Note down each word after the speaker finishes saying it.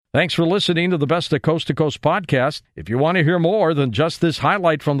Thanks for listening to the Best of Coast to Coast podcast. If you want to hear more than just this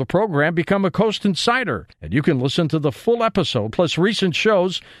highlight from the program, become a Coast Insider, and you can listen to the full episode, plus recent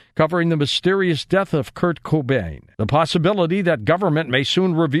shows covering the mysterious death of Kurt Cobain, the possibility that government may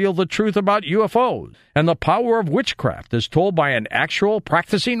soon reveal the truth about UFOs, and the power of witchcraft as told by an actual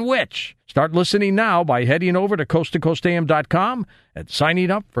practicing witch. Start listening now by heading over to coasttocoastam.com and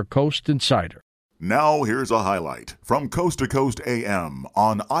signing up for Coast Insider. Now here's a highlight from Coast to Coast AM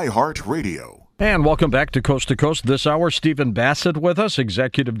on iHeartRadio. And welcome back to Coast. This hour, Stephen Bassett with us,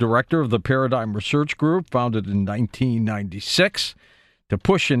 Executive Director of the Paradigm Research Group, founded in 1996 to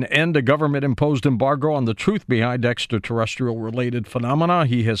push and end a government-imposed embargo on the truth behind extraterrestrial-related phenomena.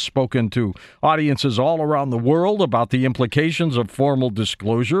 He has spoken to audiences all around the world about the implications of formal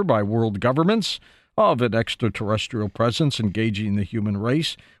disclosure by world governments of an extraterrestrial presence engaging the human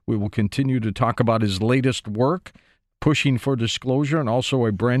race. We will continue to talk about his latest work, pushing for disclosure, and also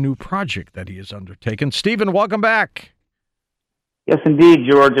a brand new project that he has undertaken. Stephen, welcome back. Yes, indeed,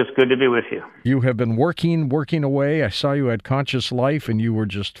 George. It's good to be with you. You have been working away. I saw you at Conscious Life, and you were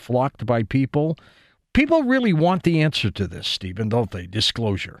just flocked by people. People really want the answer to this, Stephen, don't they?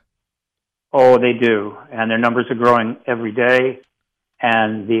 Disclosure. Oh, they do. And their numbers are growing every day.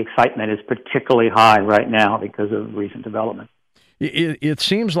 And the excitement is particularly high right now because of recent developments. It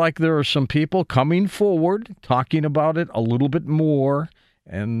seems like there are some people coming forward, talking about it a little bit more,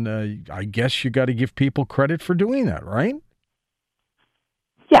 and I guess you got to give people credit for doing that, right?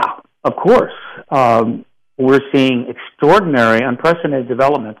 Yeah, of course. We're seeing extraordinary, unprecedented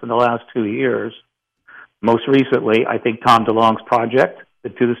developments in the last 2 years. Most recently, I think Tom DeLonge's project, the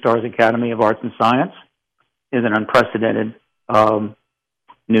To the Stars Academy of Arts and Science, is an unprecedented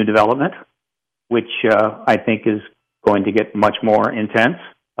new development, which I think is going to get much more intense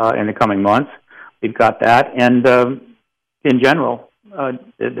in the coming months. We've got that. And in general,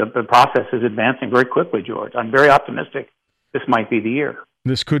 the process is advancing very quickly, George. I'm very optimistic this might be the year.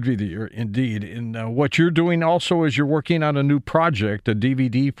 This could be the year, indeed. And what you're doing also is you're working on a new project, a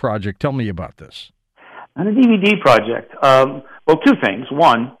DVD project. Tell me about this. On a DVD project, well, two things.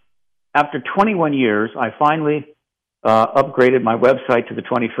 One, after 21 years, I finally upgraded my website to the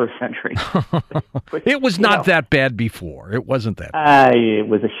 21st century. Which, it was not that bad before. It wasn't that bad. It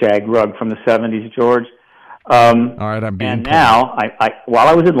was a shag rug from the 70s, George. All right, I'm being And now, while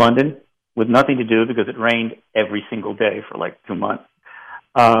I was in London with nothing to do because it rained every single day for like 2 months,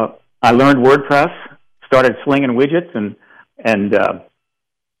 I learned WordPress, started slinging widgets and this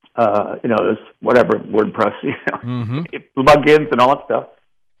whatever WordPress, plugins and all that stuff,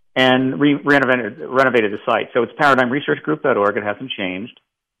 and renovated the site. So it's ParadigmResearchGroup.org. It hasn't changed,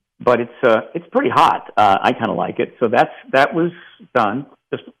 but it's pretty hot. I kind of like it. So that was done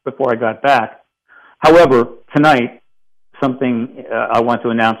just before I got back. However, tonight, something I want to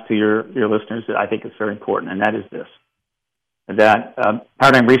announce to your listeners that I think is very important, and that is this: that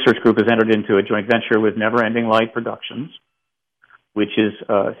Paradigm Research Group has entered into a joint venture with Never Ending Light Productions, which is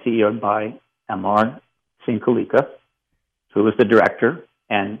CEO'd by Amar Singh Kalika, who was the director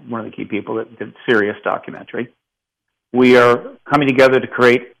and one of the key people that did Sirius documentary. We are coming together to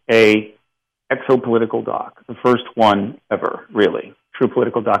create a exopolitical doc, the first one ever, really, true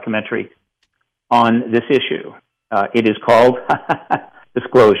political documentary on this issue. It is called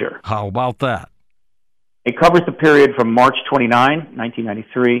Disclosure. How about that? It covers the period from March 29,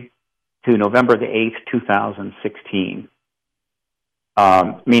 1993 to November the 8th, 2016.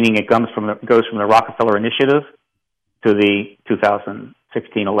 Meaning it goes from the Rockefeller Initiative to the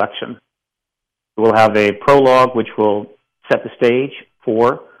 2016 election. We'll have a prologue which will set the stage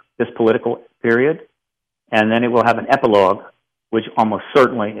for this political period, and then it will have an epilogue which almost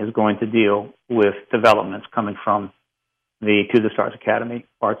certainly is going to deal with developments coming from the To the Stars Academy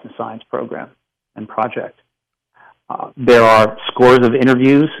Arts and Science program and project. There are scores of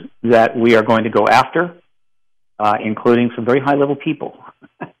interviews that we are going to go after, including some very high-level people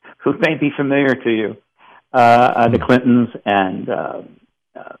who may be familiar to you, the Clintons and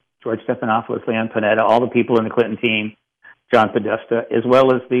George Stephanopoulos, Leon Panetta, all the people in the Clinton team, John Podesta, as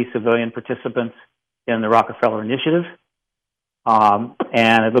well as the civilian participants in the Rockefeller Initiative.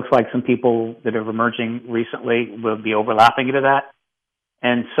 And it looks like some people that are emerging recently will be overlapping into that.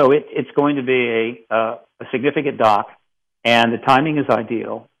 And so it's going to be a significant doc, and the timing is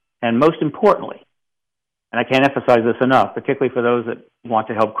ideal. And most importantly, and I can't emphasize this enough, particularly for those that want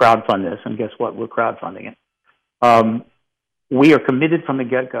to help crowdfund this, and guess what? We're crowdfunding it. We are committed from the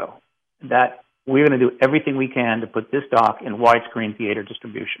get-go that we're going to do everything we can to put this doc in widescreen theater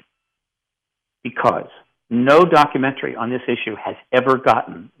distribution, because no documentary on this issue has ever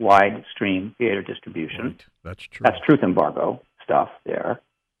gotten widescreen theater distribution. Right. That's true. That's truth embargo stuff there.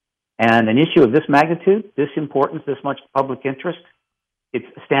 And an issue of this magnitude, this importance, this much public interest, it's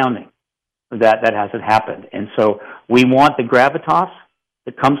astounding that hasn't happened. And so we want the gravitas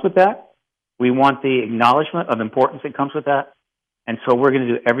that comes with that. We want the acknowledgement of importance that comes with that. And so we're going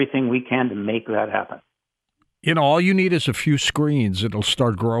to do everything we can to make that happen. All you need is a few screens. It'll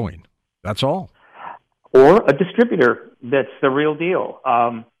start growing. That's all. Or a distributor that's the real deal.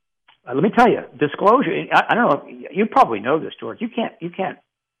 Let me tell you, disclosure. I don't know. You probably know this, George. You can't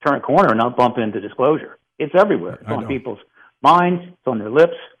turn a corner and not bump into disclosure. It's everywhere. It's on people's minds. It's on their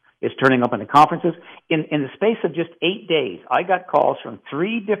lips. It's turning up in the conferences. In the space of just 8 days, I got calls from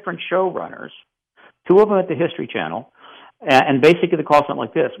 3 different showrunners, 2 of them at the History Channel, and basically the call something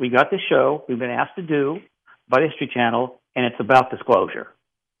like this: "We got this show we've been asked to do by the History Channel, and it's about disclosure,"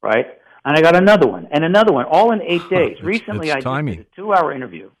 right? And I got another one, all in 8 days. Recently, I did a 2-hour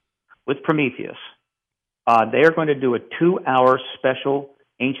interview with Prometheus. They are going to do a 2-hour special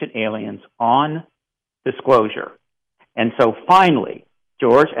Ancient Aliens on disclosure. And so finally,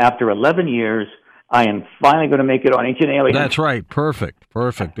 George, after 11 years, I am finally going to make it on Ancient Aliens. That's right. Perfect.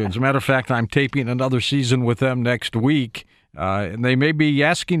 As a matter of fact, I'm taping another season with them next week, and they may be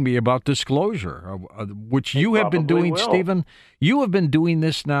asking me about disclosure, which you have been doing, Stephen. You have been doing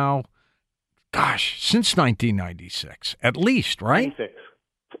this now, since 1996, at least, right? 96.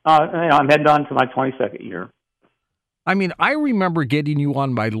 I'm heading on to my 22nd year. I mean, I remember getting you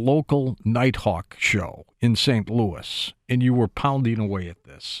on my local Nighthawk show in St. Louis, and you were pounding away at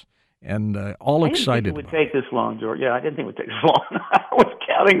this, and all excited. I didn't think it would take this long, George. Yeah, I didn't think it would take this long. I was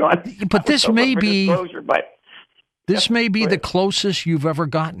counting on. But this may be the the closest you've ever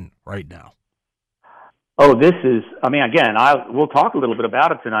gotten right now. Oh, this is. I mean, again, we'll talk a little bit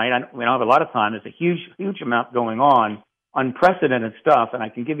about it tonight. We don't have a lot of time. There's a huge amount going on, unprecedented stuff, and I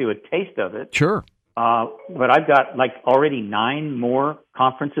can give you a taste of it. Sure. But I've got already 9 more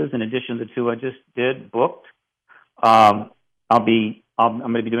conferences in addition to the 2 I just did booked. I'm going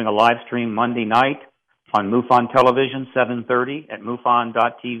to be doing a live stream Monday night on MUFON Television, 7:30 at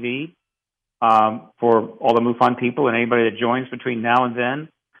MUFON.tv for all the MUFON people and anybody that joins between now and then.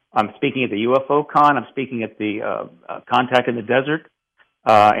 I'm speaking at the UFO Con. I'm speaking at the Contact in the Desert,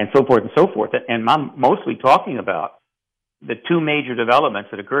 and so forth and so forth. And I'm mostly talking about the 2 major developments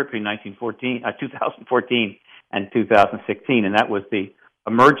that occurred between 2014 and 2016, and that was the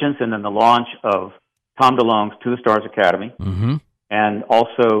emergence and then the launch of Tom DeLonge's To the Stars Academy, and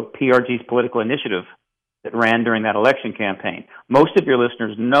also PRG's political initiative that ran during that election campaign. Most of your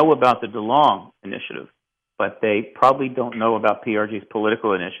listeners know about the DeLonge initiative, but they probably don't know about PRG's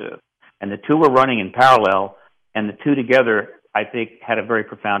political initiative. And the 2 were running in parallel, and the 2 together, I think, had a very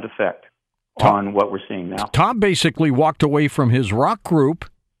profound effect on what we're seeing now. Tom basically walked away from his rock group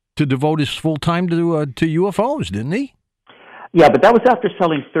to devote his full time to UFOs, didn't he? Yeah, but that was after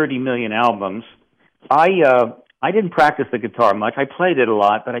selling 30 million albums. I didn't practice the guitar much. I played it a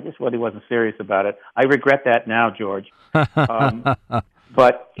lot, but I just really wasn't serious about it. I regret that now, George. But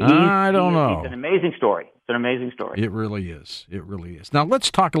I don't know. It's an amazing story. It's an amazing story. It really is. It really is. Now,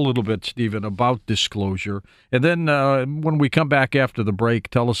 let's talk a little bit, Stephen, about disclosure. And then when we come back after the break,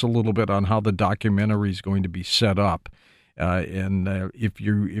 tell us a little bit on how the documentary is going to be set up. And if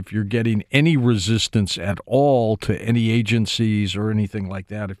you're getting any resistance at all to any agencies or anything like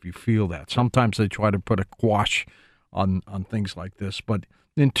that, if you feel that. Sometimes they try to put a quash on things like this. But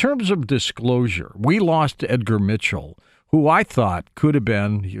in terms of disclosure, we lost Edgar Mitchell, who I thought could have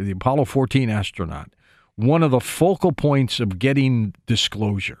been the Apollo 14 astronaut, one of the focal points of getting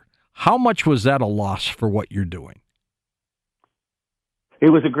disclosure. How much was that a loss for what you're doing? It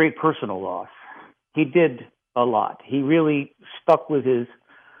was a great personal loss. He did a lot. He really stuck with his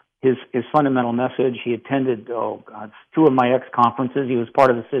fundamental message. He attended, 2 of my ex-conferences. He was part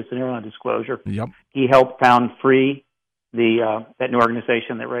of the Citizen on Disclosure. Yep. He helped found Free, that new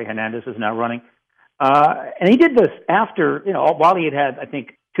organization that Ray Hernandez is now running. And he did this after, while he had, I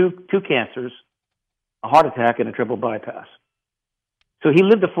think, two cancers, a heart attack, and a triple bypass. So he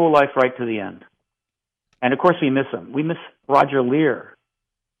lived a full life right to the end. And, of course, we miss him. We miss Roger Lear.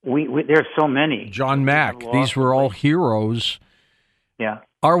 There's so many. John Mack. These were all heroes. Yeah.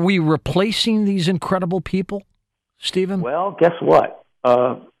 Are we replacing these incredible people, Stephen? Well, guess what?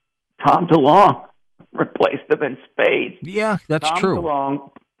 Tom DeLonge replaced them in spades. Yeah, that's true. Tom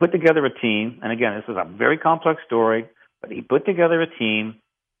DeLonge put together a team, and again, this is a very complex story, but he put together a team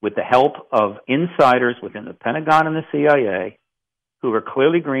with the help of insiders within the Pentagon and the CIA who were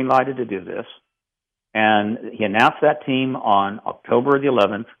clearly green-lighted to do this. And he announced that team on October the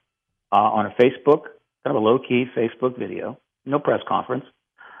 11th on a Facebook, kind of a low-key Facebook video, no press conference.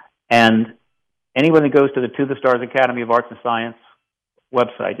 And anyone that goes to the Stars Academy of Arts and Science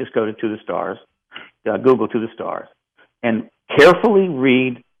website. Just go to the Stars, Google To the Stars, and carefully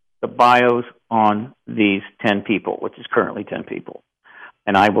read the bios on these 10 people, which is currently 10 people.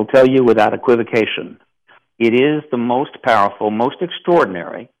 And I will tell you without equivocation, it is the most powerful, most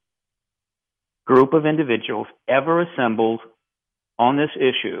extraordinary group of individuals ever assembled on this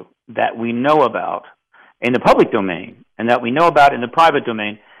issue that we know about in the public domain and that we know about in the private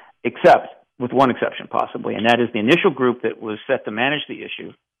domain, except with one exception possibly, and that is the initial group that was set to manage the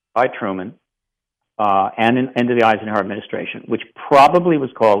issue by Truman and into the Eisenhower administration, which probably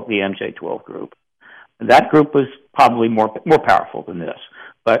was called the MJ-12 group. That group was probably more powerful than this.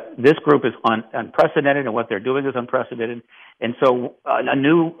 But this group is unprecedented, and what they're doing is unprecedented. And so a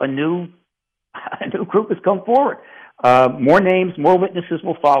new group has come forward. More names, more witnesses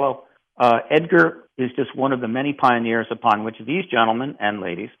will follow. Edgar is just one of the many pioneers upon which these gentlemen and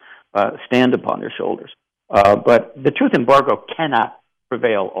ladies stand upon their shoulders. But the truth embargo cannot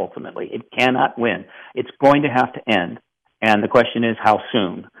prevail ultimately. It cannot win. It's going to have to end. And the question is, how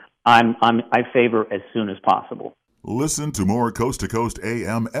soon? I favor as soon as possible. Listen to more Coast to Coast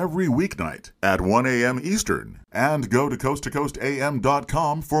AM every weeknight at 1 a.m. Eastern, and go to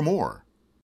coasttocoastam.com for more.